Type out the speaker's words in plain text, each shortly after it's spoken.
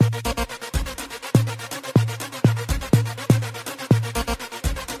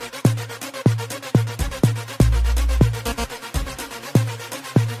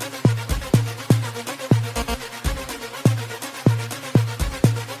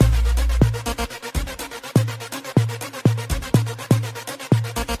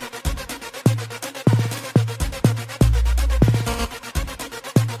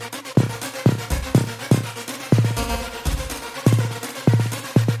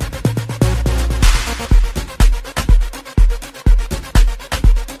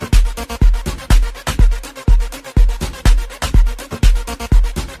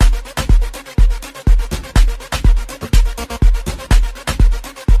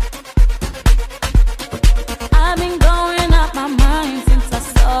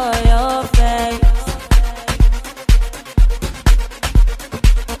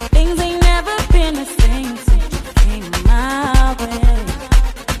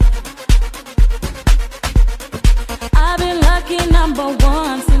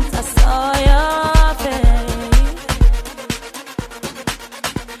one since I saw your face.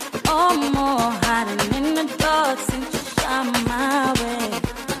 Oh, more hiding in the dark since you shine my way.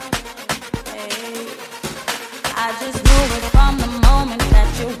 Hey, I just knew it from the moment that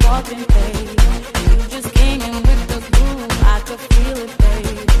you walked in, babe. You just came in with the groove, I could feel it,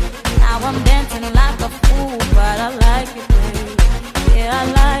 babe. Now I'm dancing like a fool, but I like it, babe. Yeah, I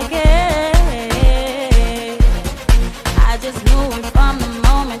like it. I just knew it from the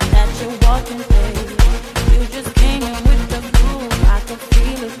moment that you walked in, babe. You just came in with the groove, I could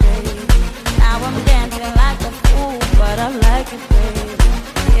feel it, babe. Now I'm dancing like a fool, but I like it, babe.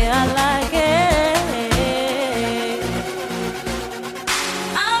 Yeah, I like it.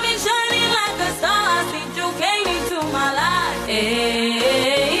 I'll be shining like a star since you came into my life.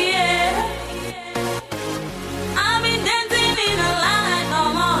 Hey, yeah. I've been dancing in the light, no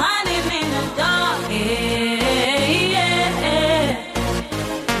more hiding in the dark. Hey, yeah.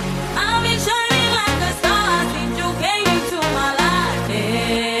 I've been shining like a star since you came into my life.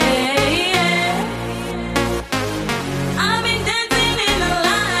 Hey, yeah. I've been dancing in the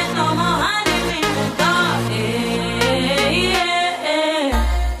light, no more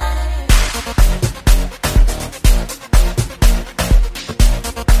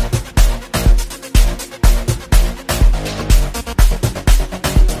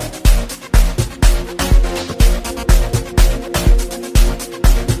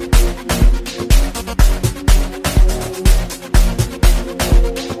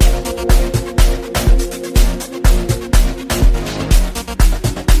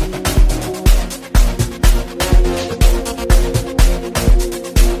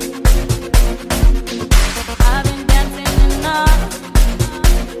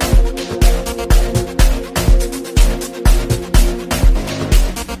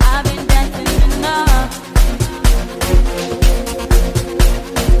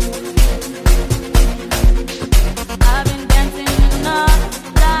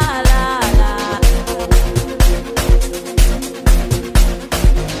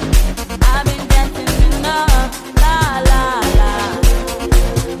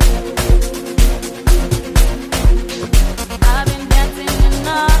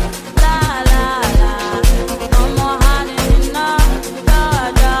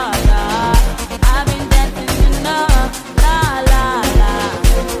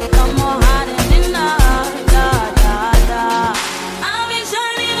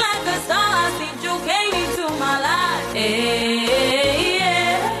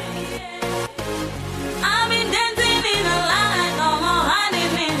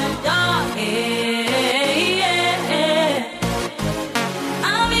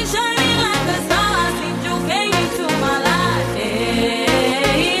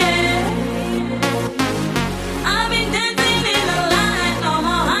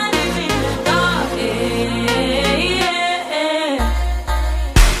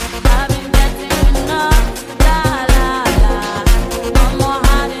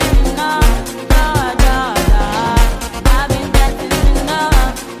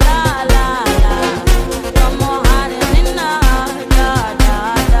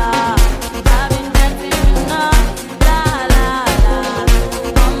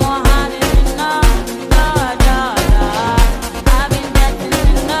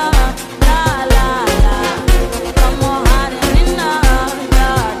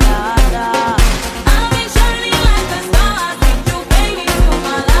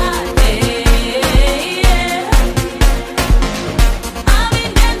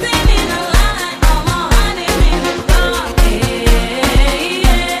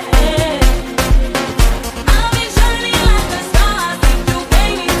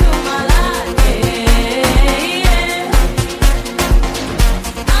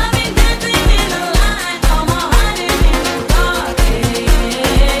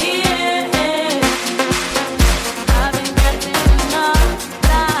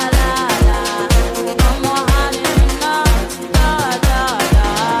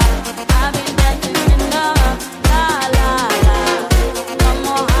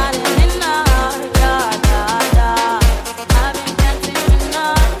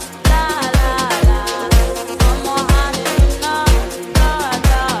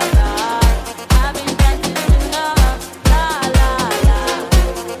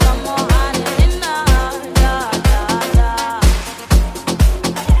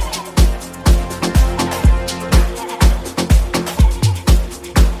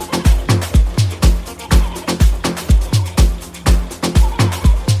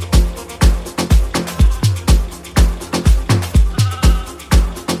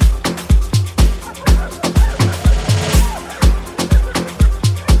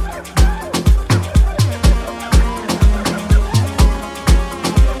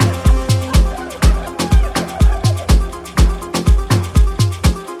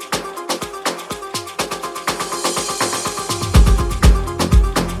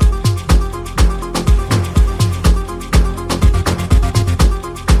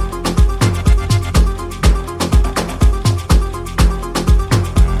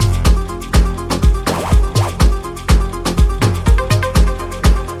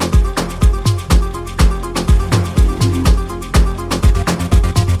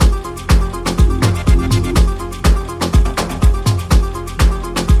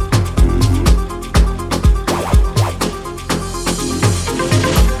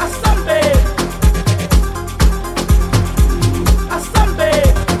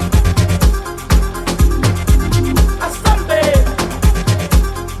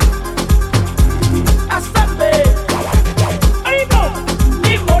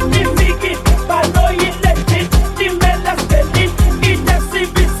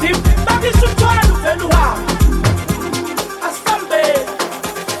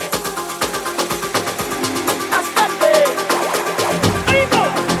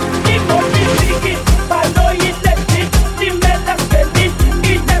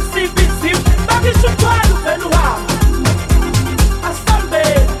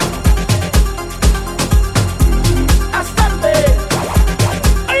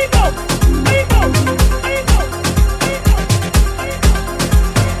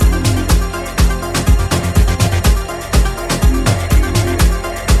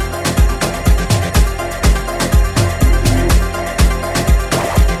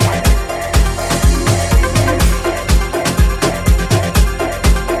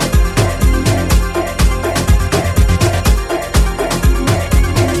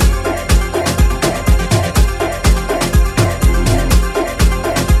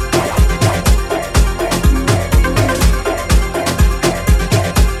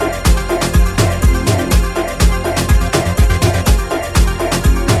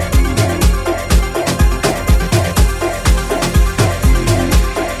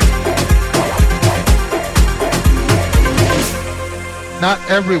Not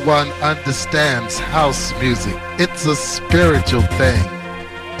everyone understands house music. It's a spiritual thing,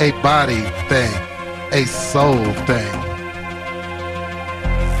 a body thing, a soul thing.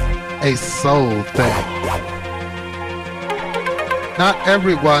 A soul thing. Not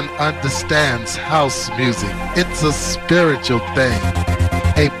everyone understands house music. It's a spiritual thing,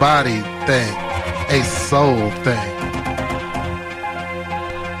 a body thing, a soul thing.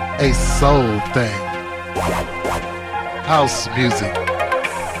 A soul thing. House music.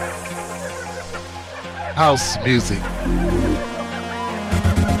 House music.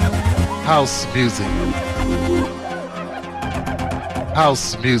 House music.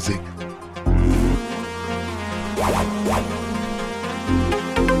 House music.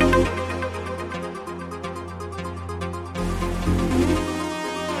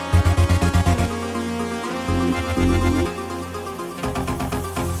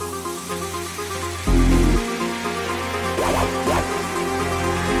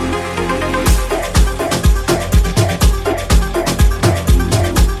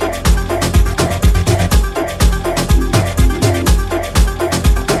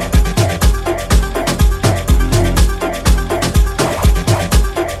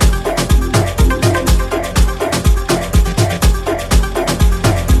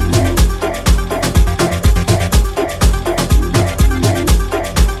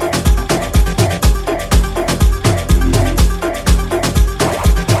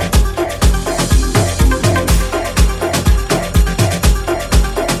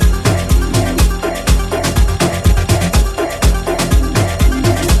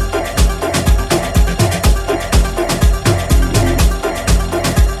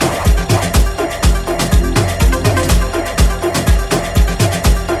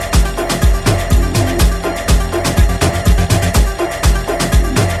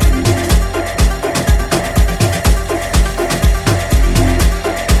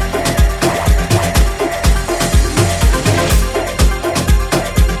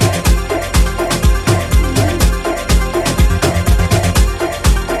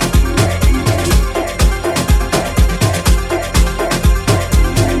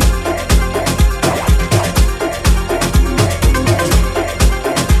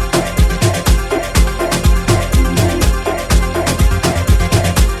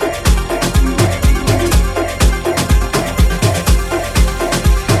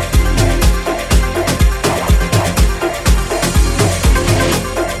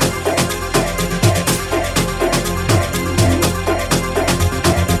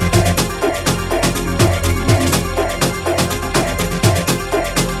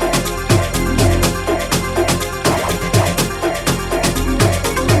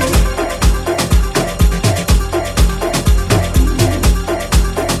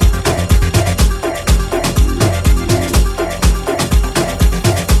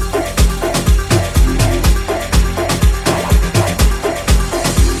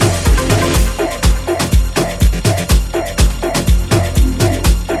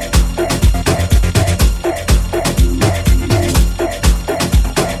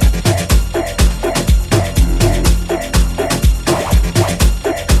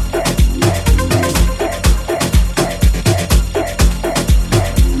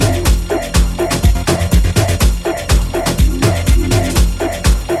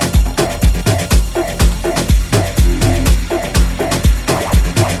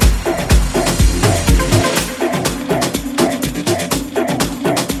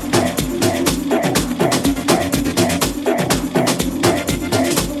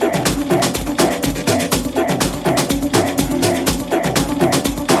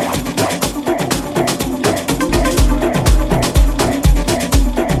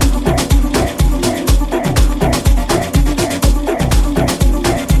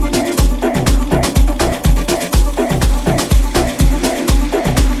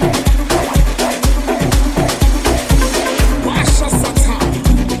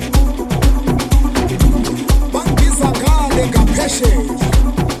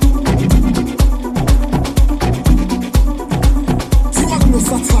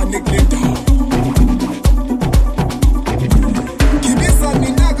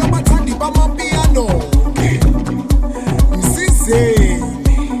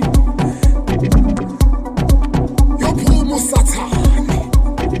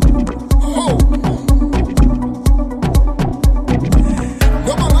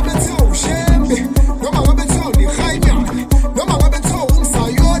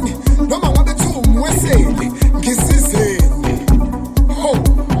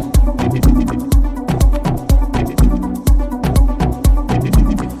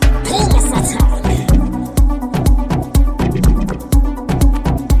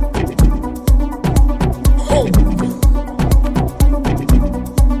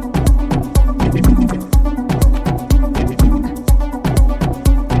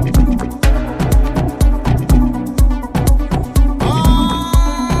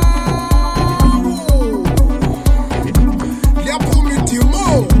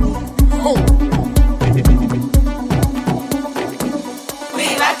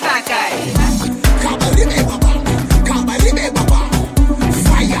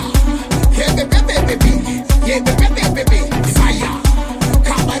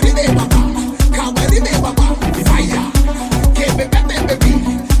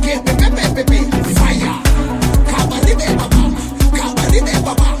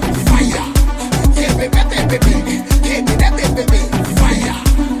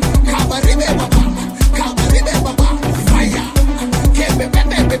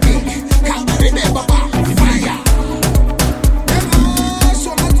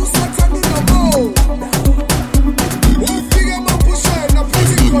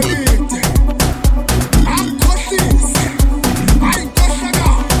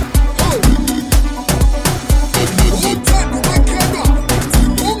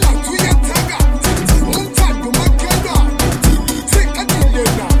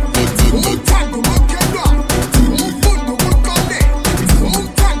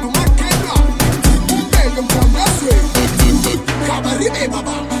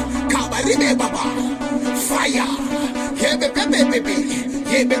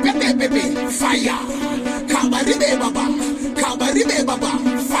 fire. Kabaribe baba,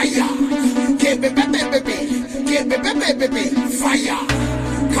 fire. Kebe fire.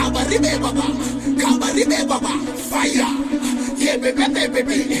 Kabaribe baba, fire. Kebe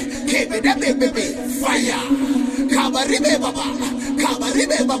fire.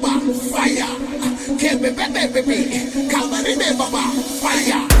 Kabaribe baba, fire. Kebe baba,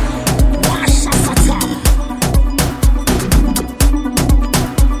 fire. Washa sata.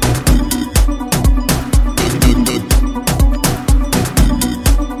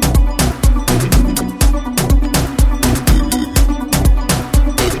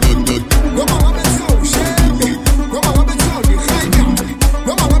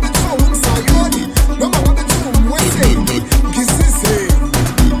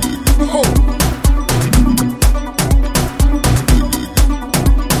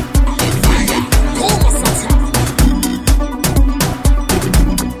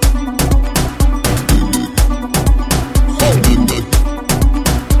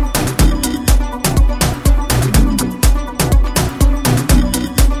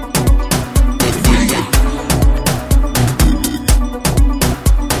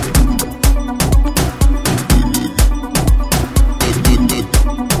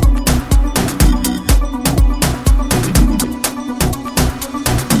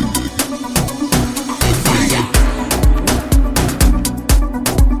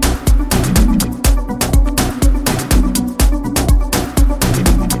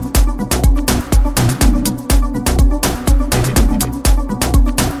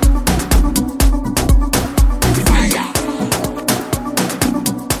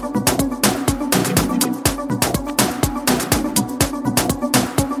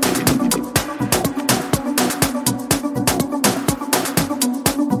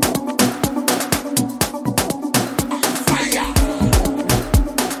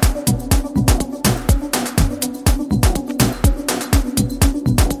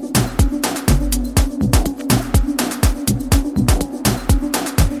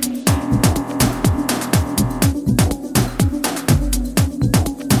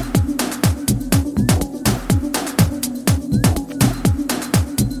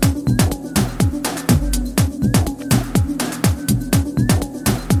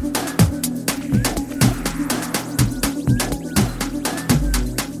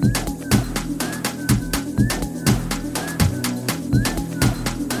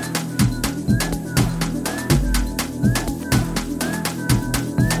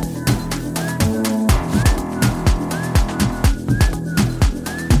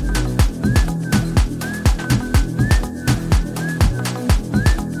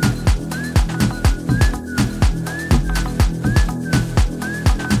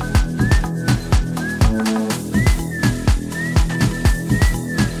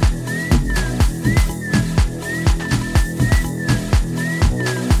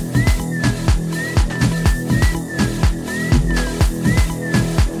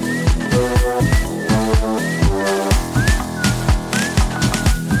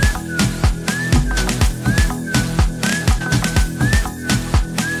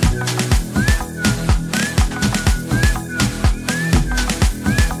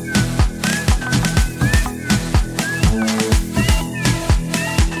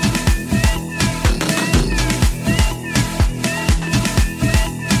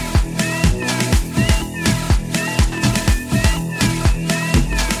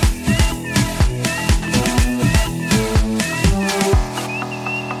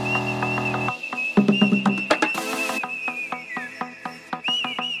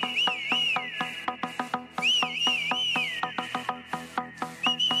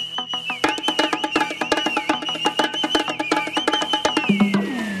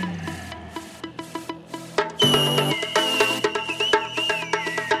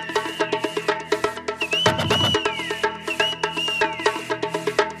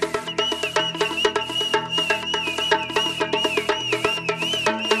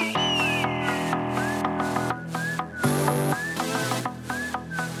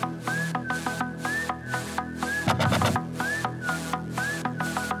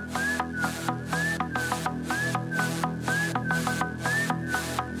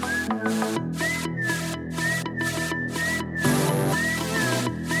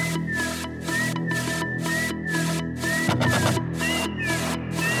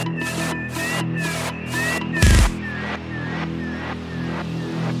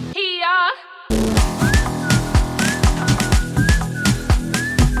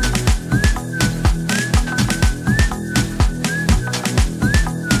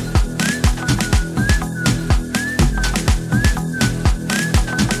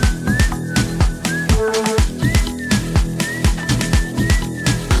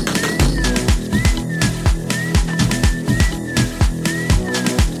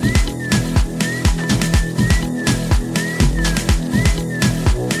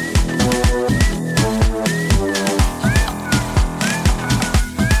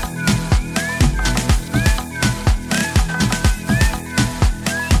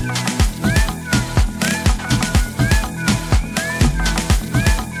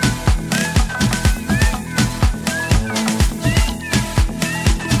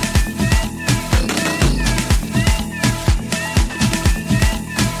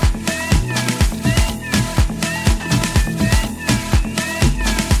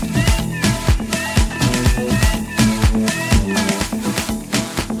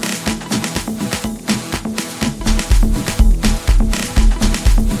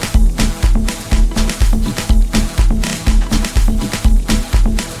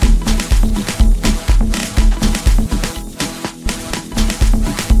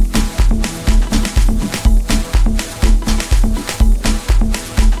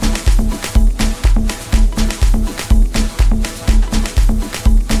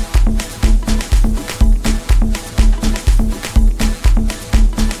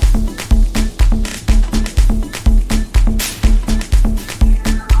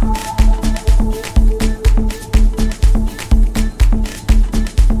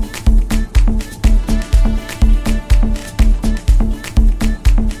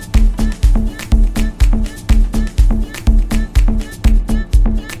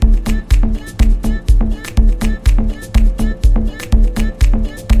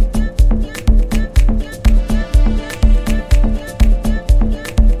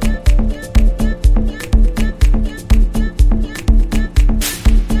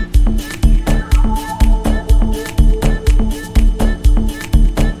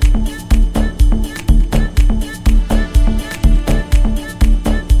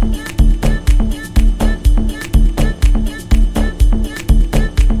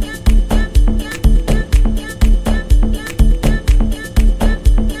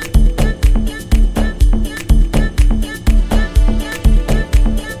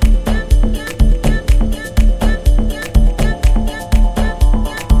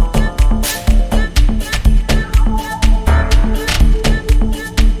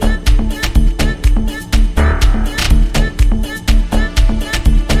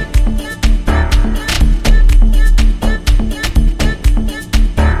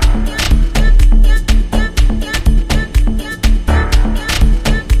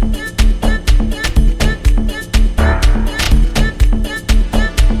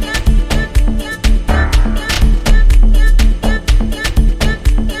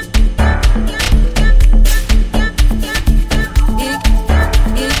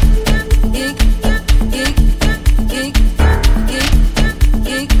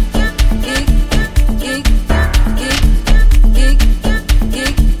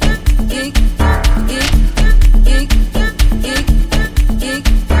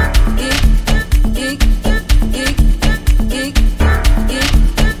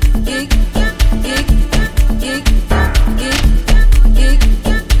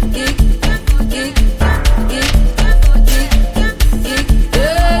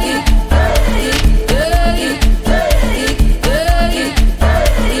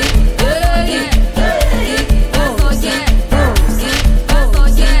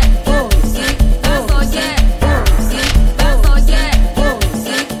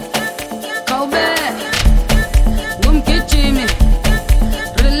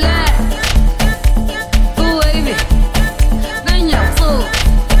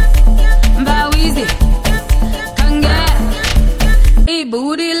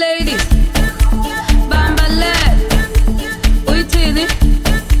 ladies, bambale, uitini,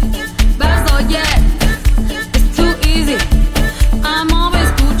 bazoyet. It's too easy. I'm always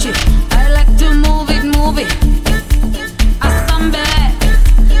Gucci. I like to move it. Asambe.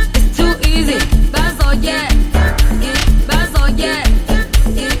 It's too easy. Bazoyet, bazoyet,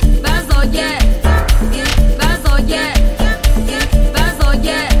 bazoyet, bazoyet,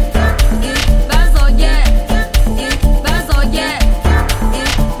 bazoyet, bazoyet, bazoyet,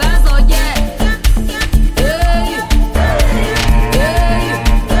 bazoyet. Hey, hey,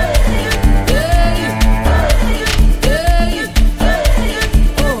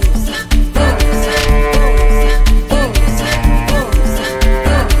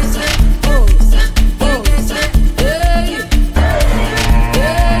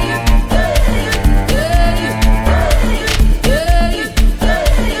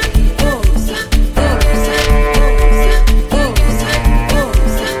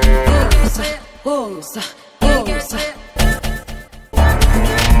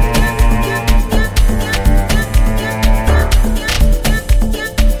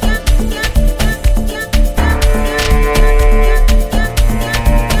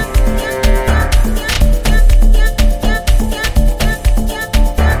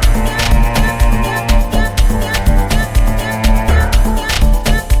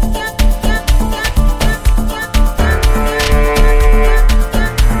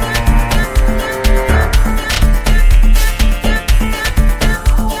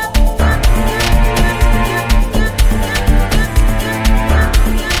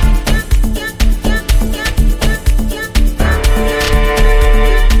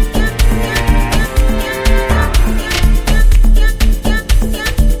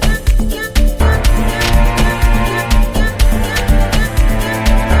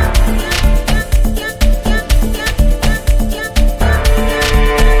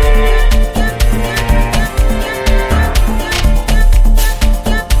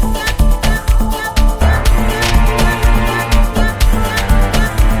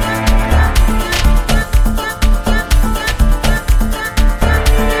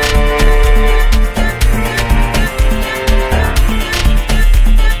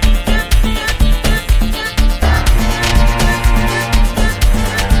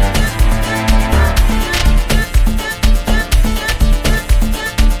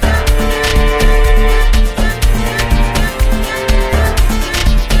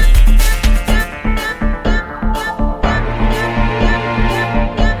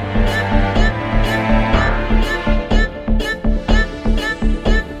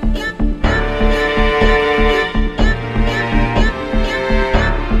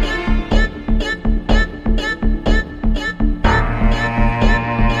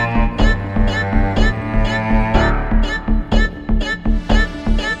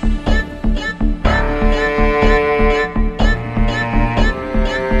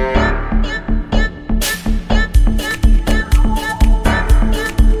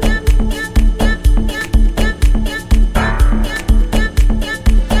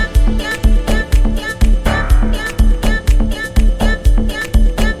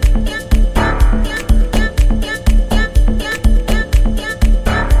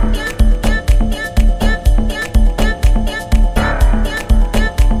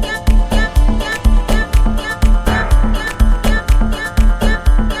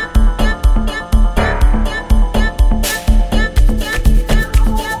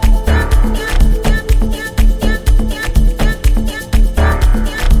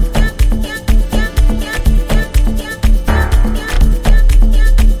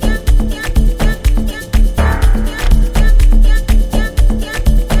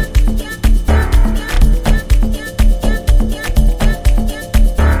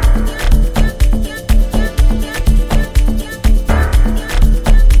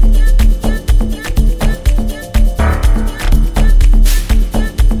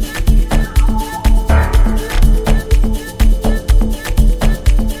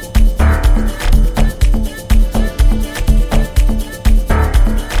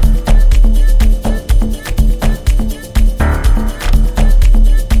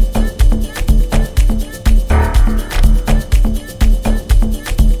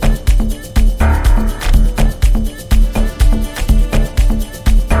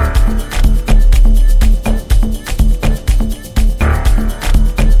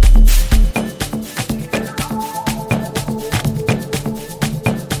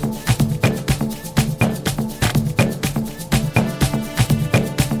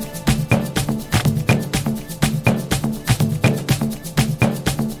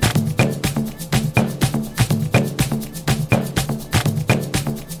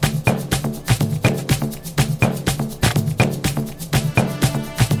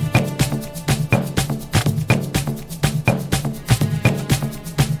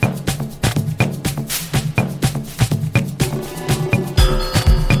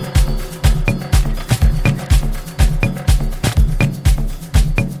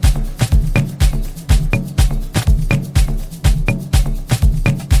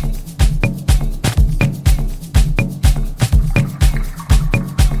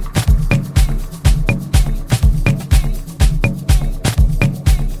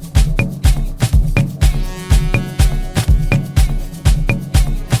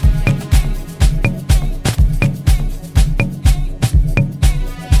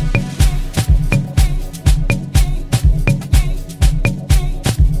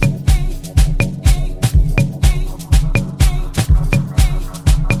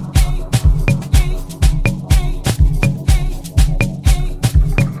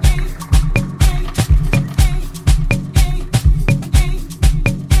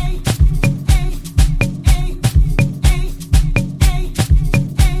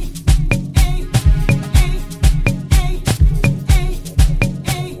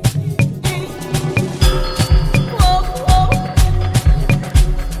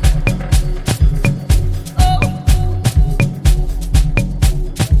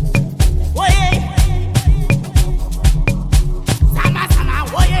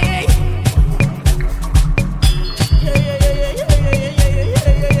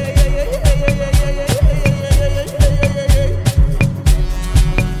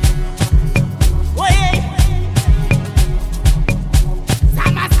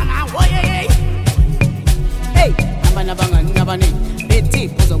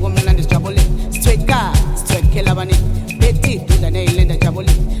 stwekhela abaningi bethi dudane ey'lenda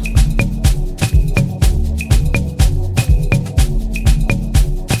jabulile.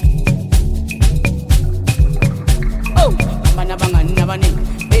 Abangani abaningi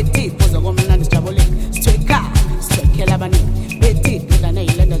bethi kuze komnandi sijabule stwekhela abaningi bethi dudane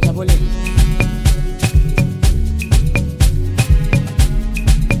ey'lenda jabule.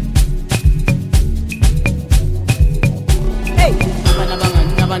 Hey,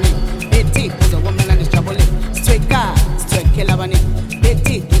 abangani abaningi bethi kuze komnandi sijabule stwekhela abaningi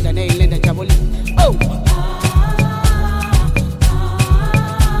bethi dudane ey'lenda jabule. Oh,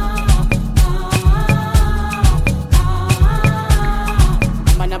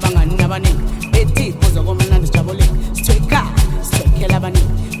 abangani abaningi bethi kuze komnandi sijabule stwekhela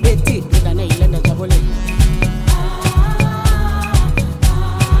abaningi bethi dudane ey'lenda jabule.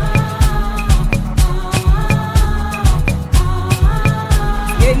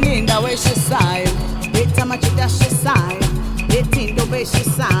 Yeni indawo eshisayo bethi amajita ashisayo bethi intobo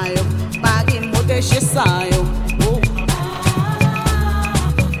eshisayo baka imoto eshisayo.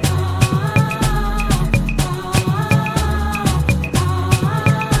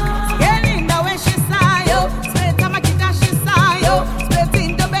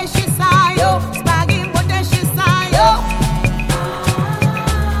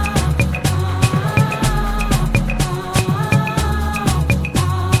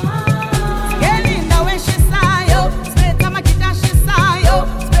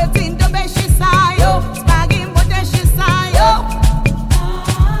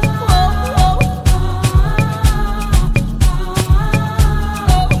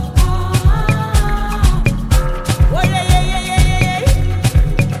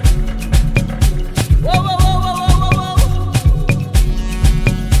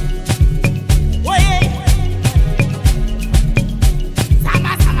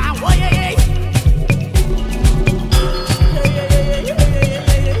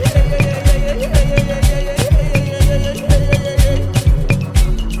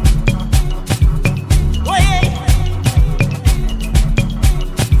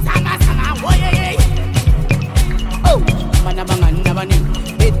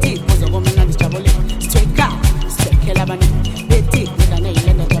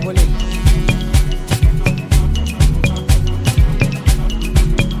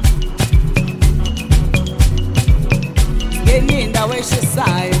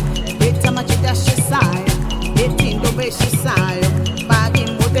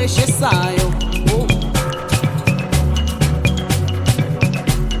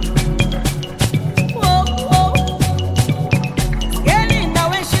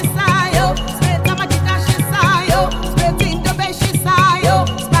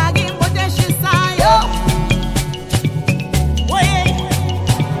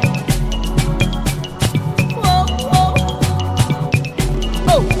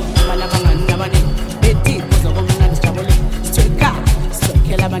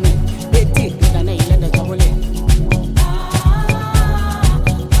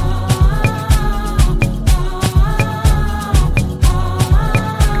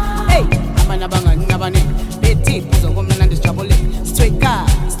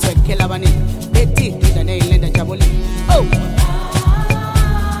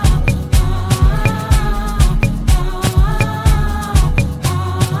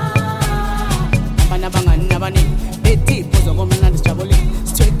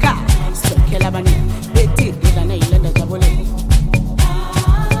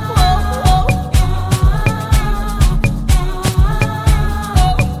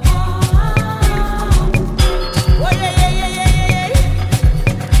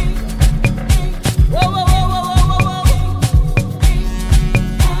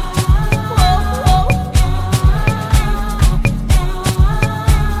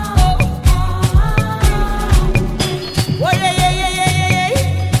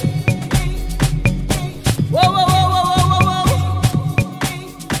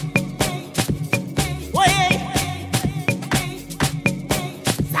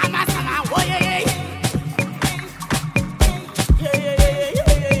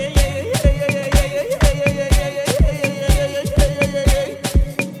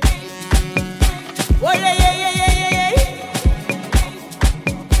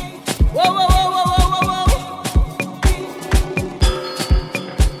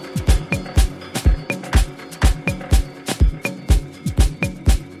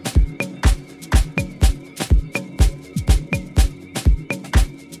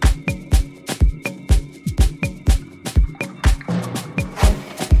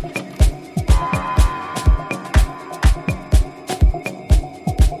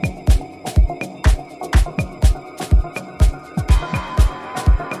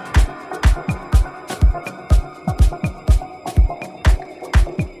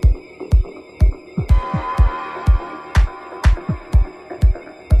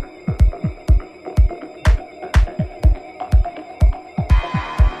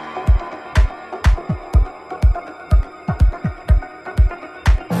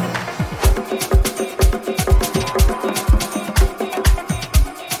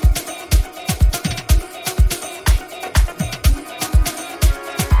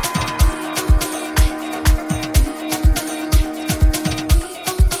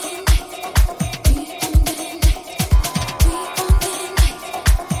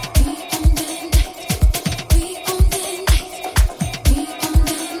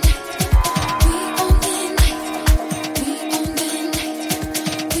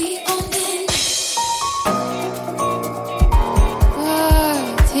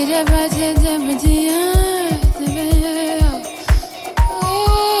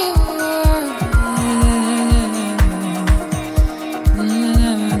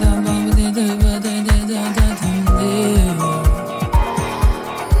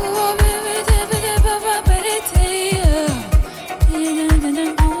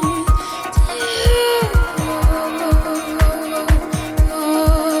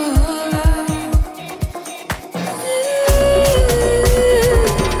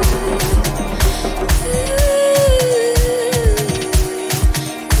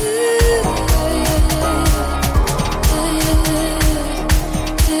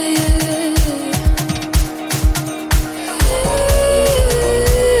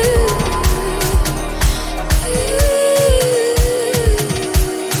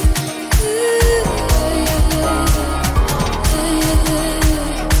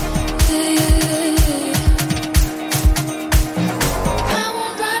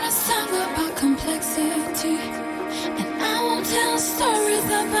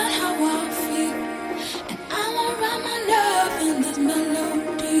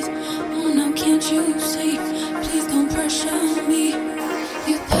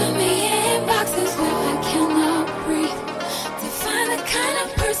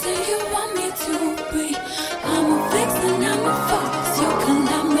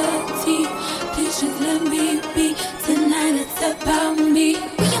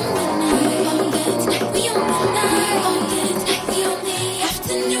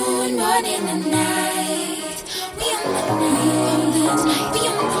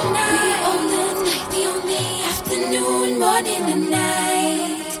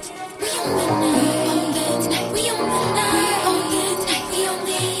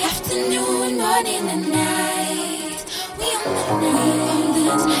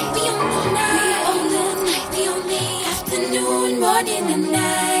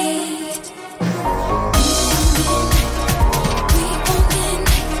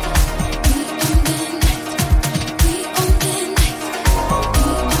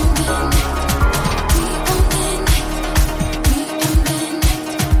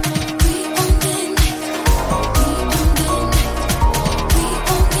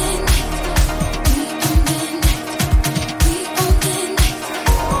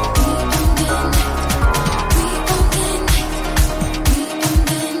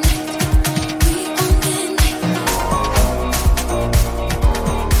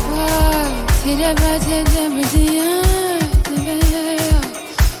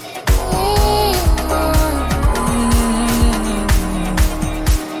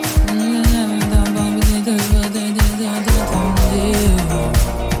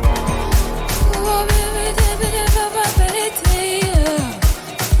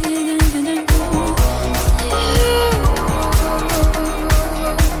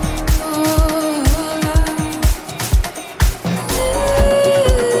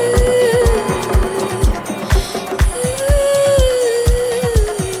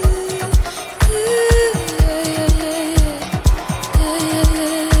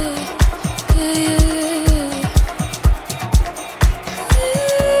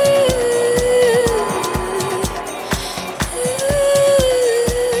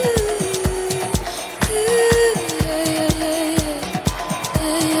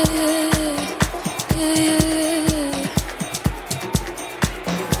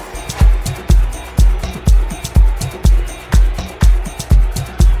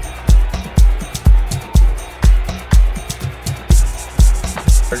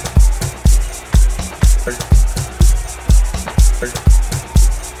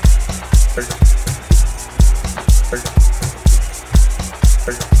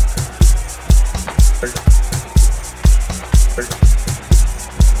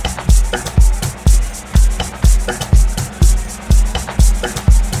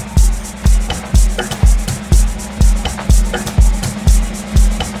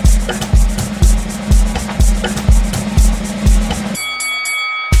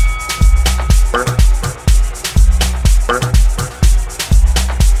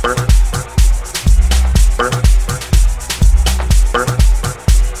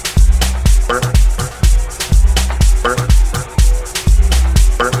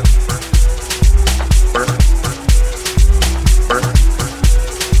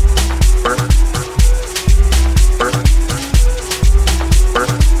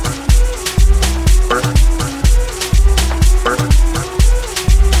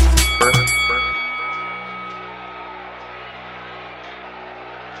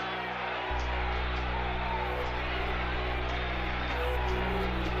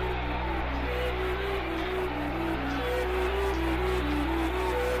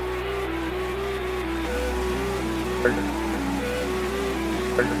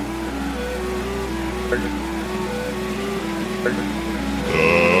 Let's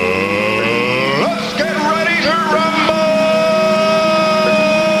get ready to rumble!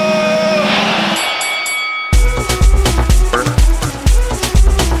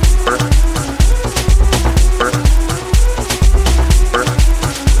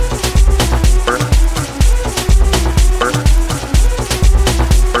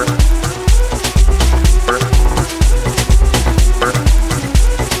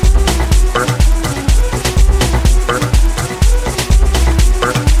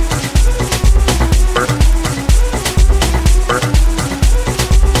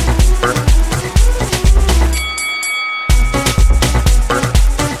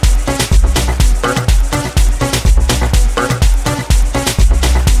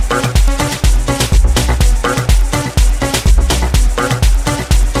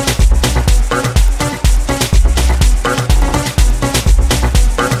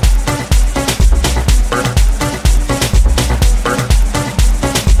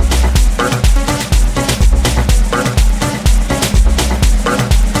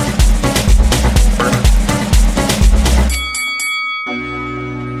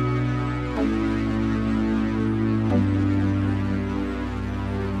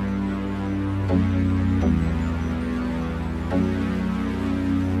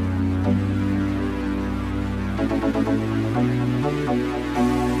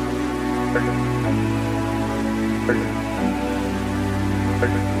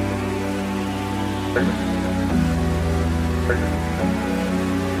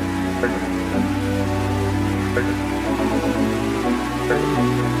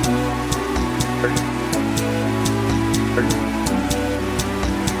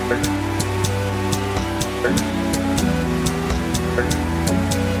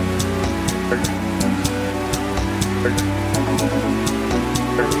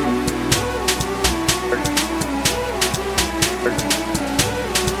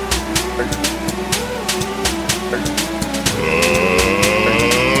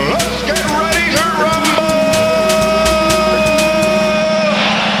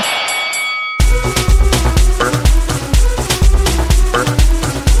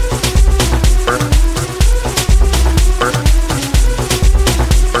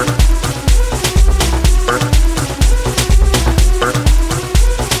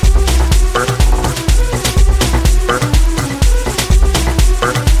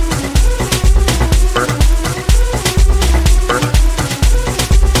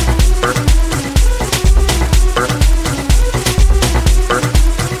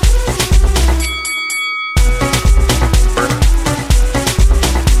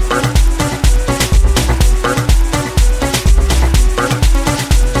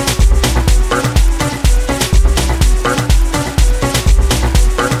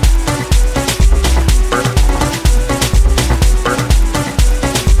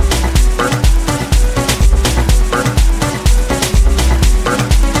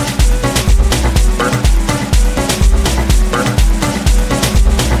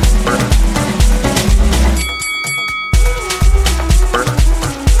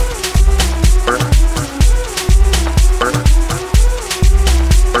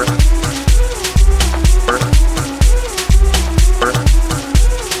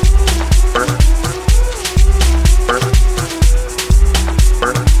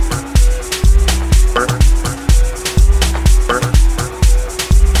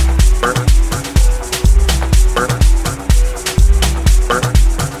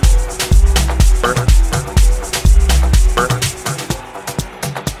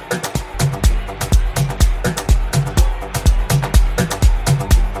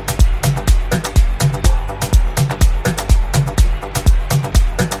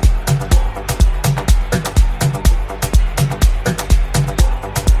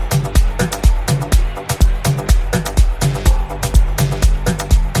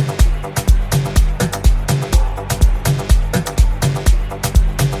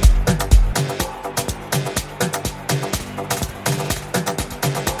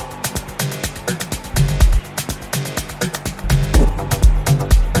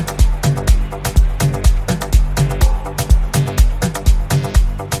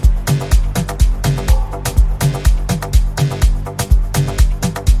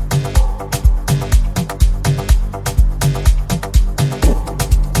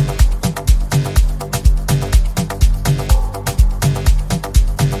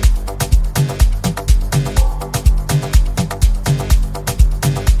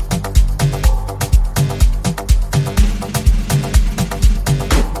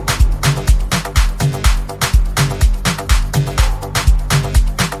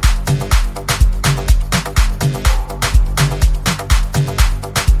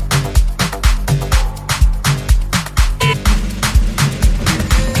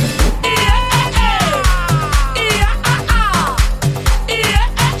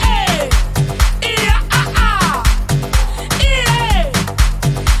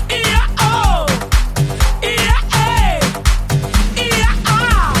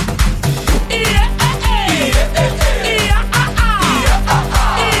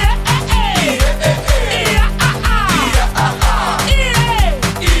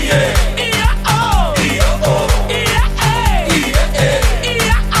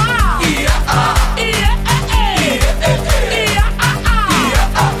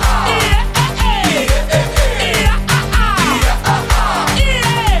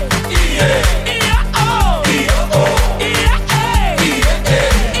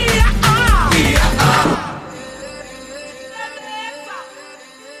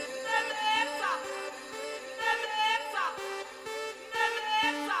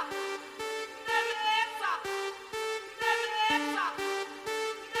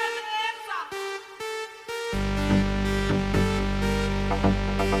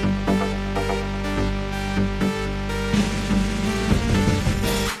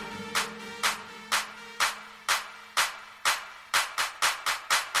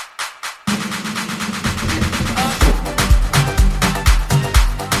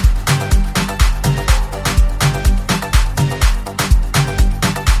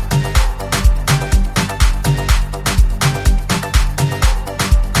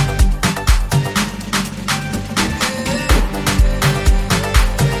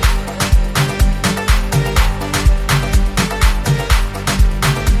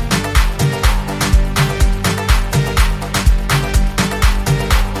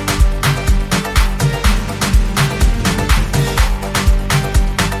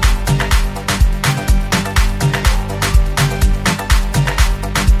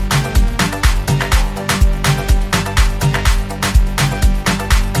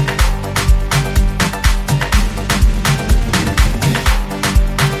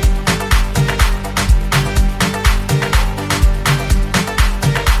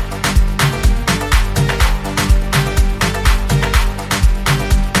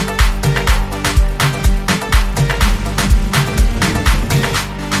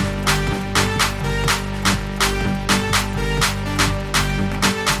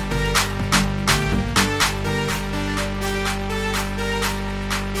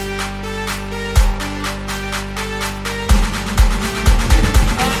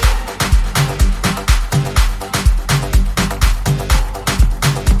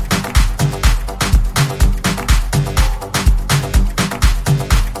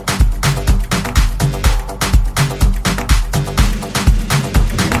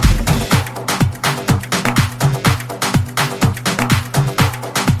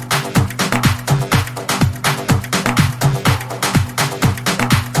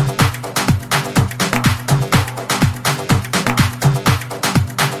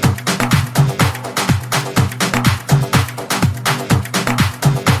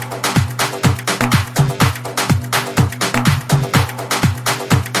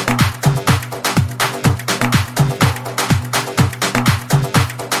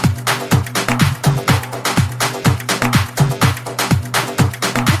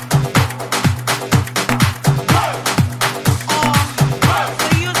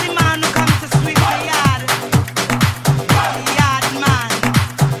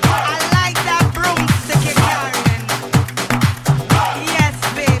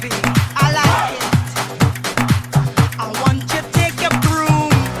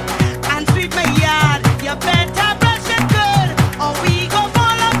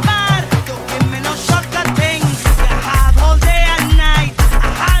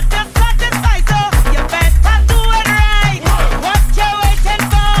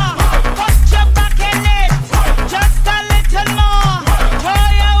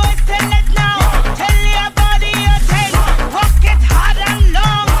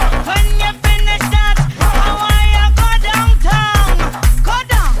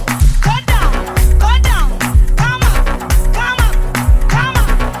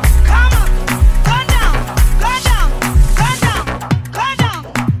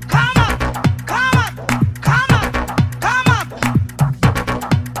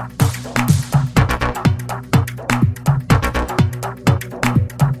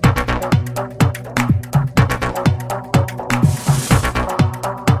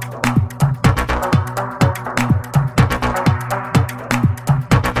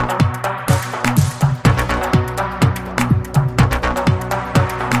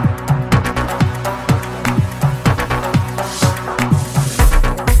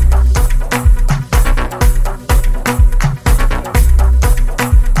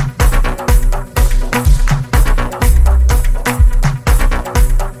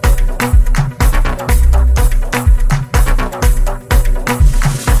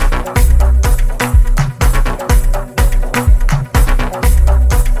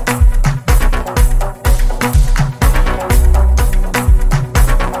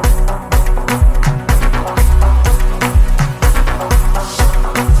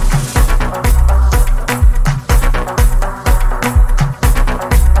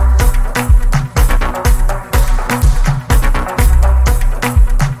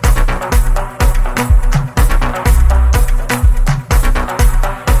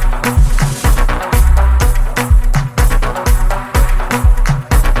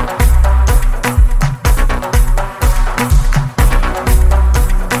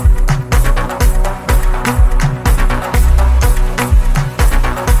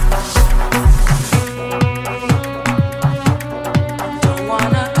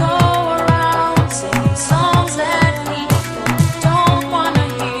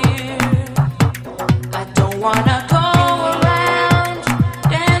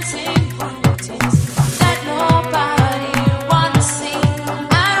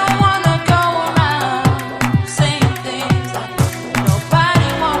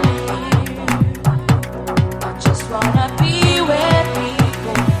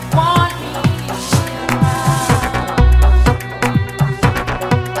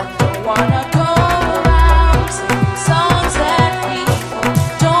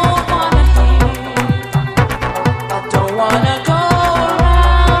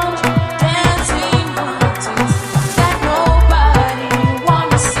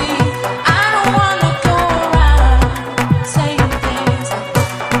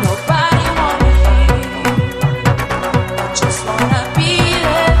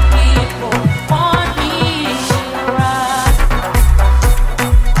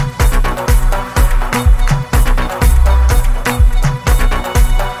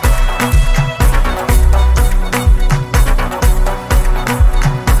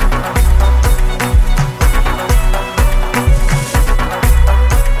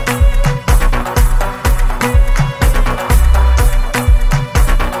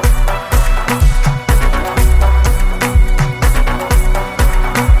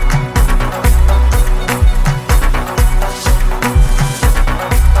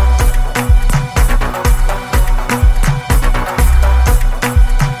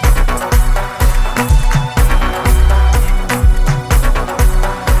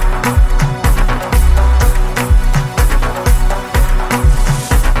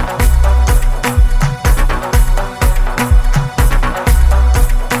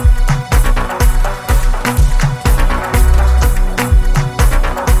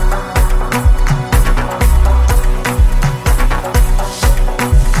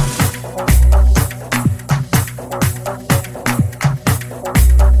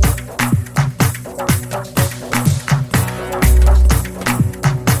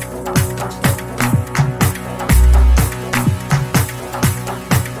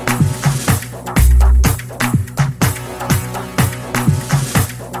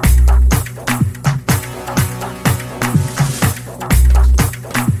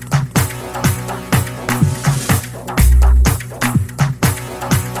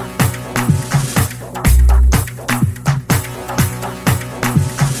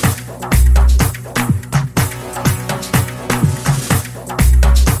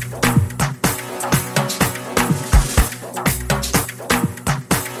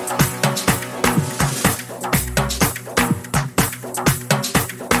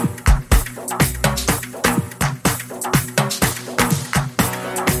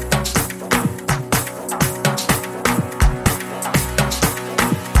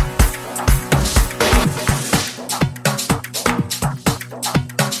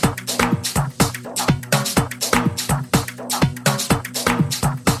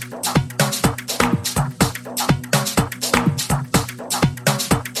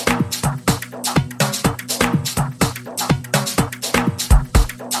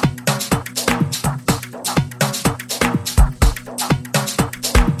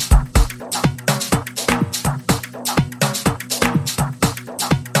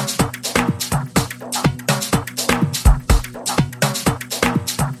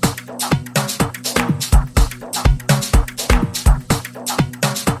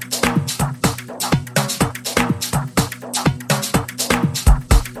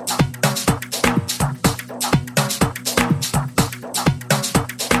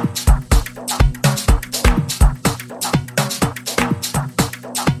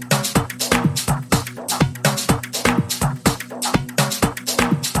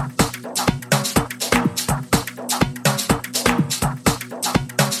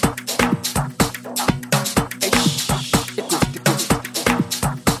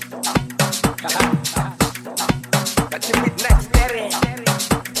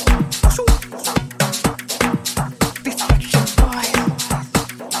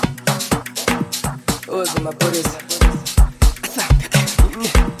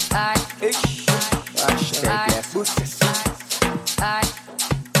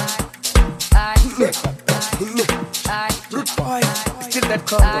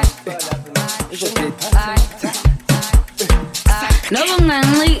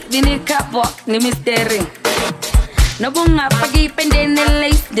 unganli dinikapo ni misteri. No bunga pagi pendene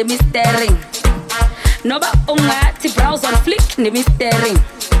lace the misteri. No ba unga ti browse on flick ni misteri.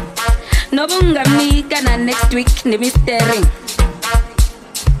 No bunga mi kana next week ni misteri.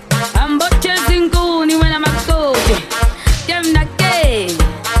 I'm but chasing goony when I'm a code. Dem na gay,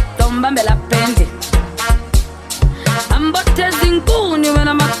 don't bambe la pendi. I'm but chasing goony when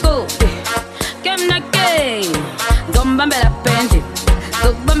I'm a code. Dem na gay, don't bambe la pendi.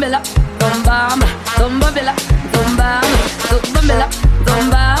 Don't bambe la, don't bamba, don't bambe la, don't bamba, don't bambe la, don't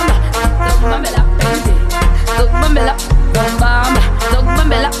bamba, don't bambe la pendi. Don't bambe la, don't bamba, don't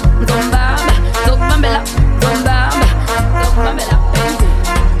bambe la, don't bamba, don't bambe la, don't bamba, don't bambe la pendi.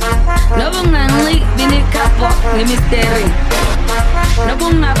 No bunga nli dinikapo ni misteri. No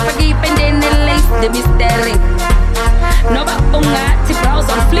bunga pagi pendene lace the misteri. No ba bunga ti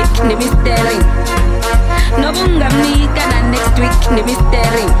browse on flick ni misteri. No bunga mi kana next week ni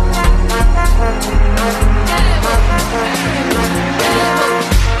misteri.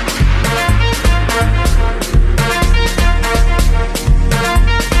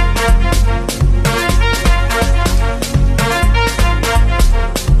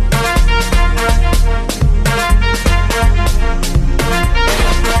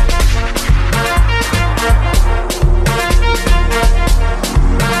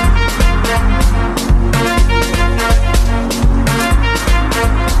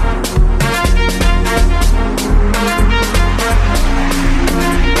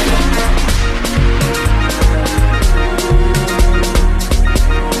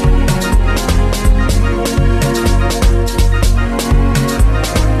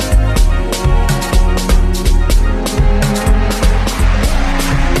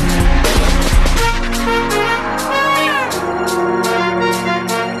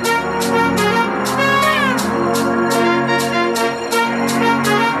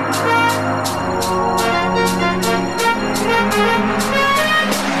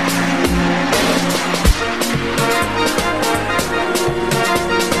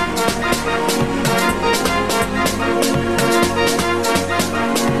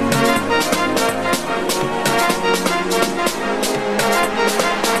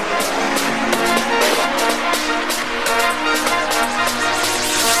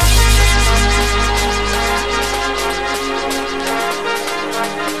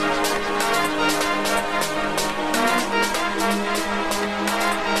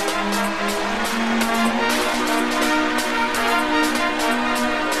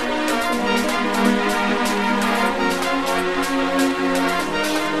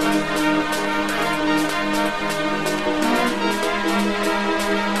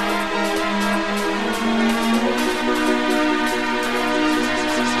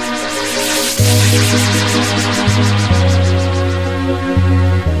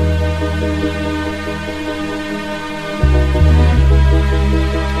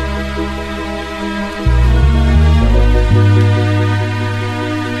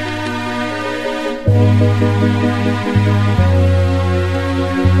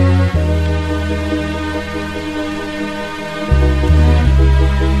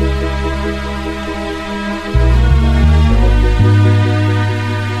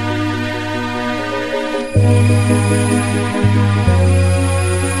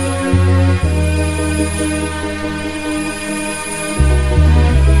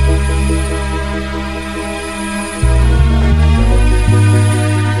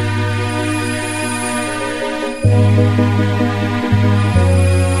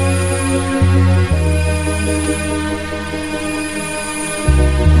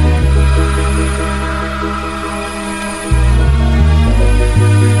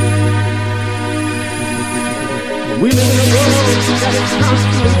 We live in a world that is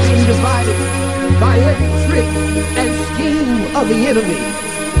constantly being divided by every trick and scheme of the enemy.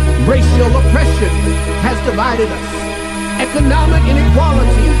 Racial oppression has divided us. Economic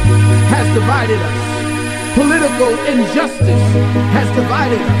inequality has divided us. Political injustice has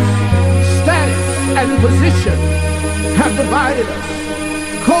divided us. Status and position have divided us.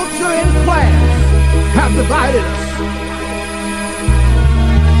 Culture and class have divided us.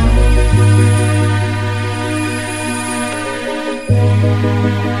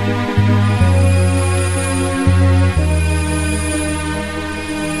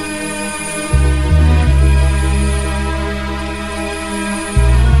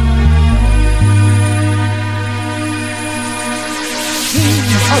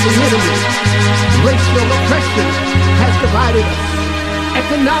 Of the enemy, racial oppression has divided us.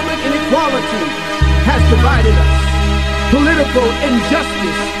 Economic inequality has divided us. Political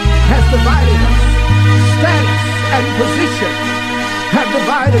injustice has divided us. Status and position have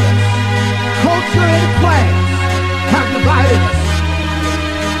divided us. Culture and class have divided us.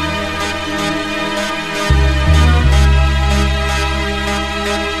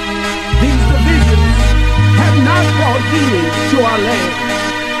 These divisions have not brought healing to our land.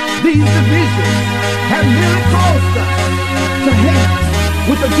 These divisions have merely caused us to hate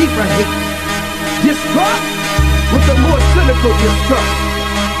with a deeper hate, distrust with a more cynical distrust,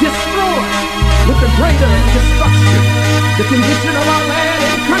 destroy with a greater destruction. The condition of our land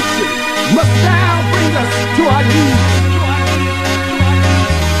and country must now bring us to our knees.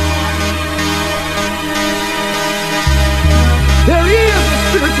 There is a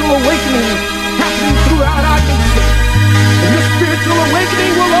spiritual awakening happening throughout our nation. And this spiritual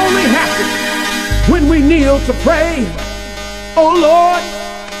awakening will only happen when we kneel to pray. Oh Lord,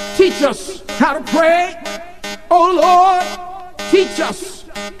 teach us how to pray. Oh Lord, teach us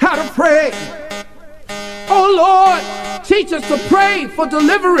how to pray. Oh Lord, teach us to pray for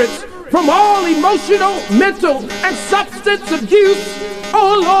deliverance from all emotional, mental, and substance abuse.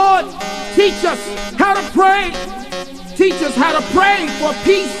 Oh Lord, teach us how to pray. Teach us how to pray for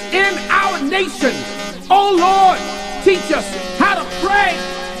peace in our nation. Oh Lord, teach us how to pray.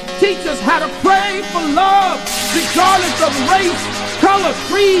 Teach us how to pray for love, regardless of race, color,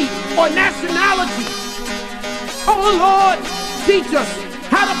 creed, or nationality. Oh Lord, teach us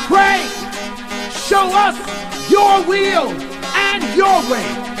how to pray. Show us your will and your way.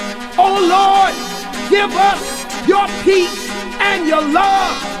 Oh Lord, give us your peace and your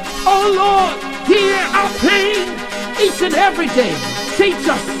love. Oh Lord, hear our pain each and every day. Teach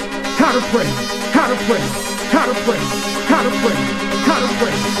us how to pray, how to pray, how to pray, how to pray, how to pray.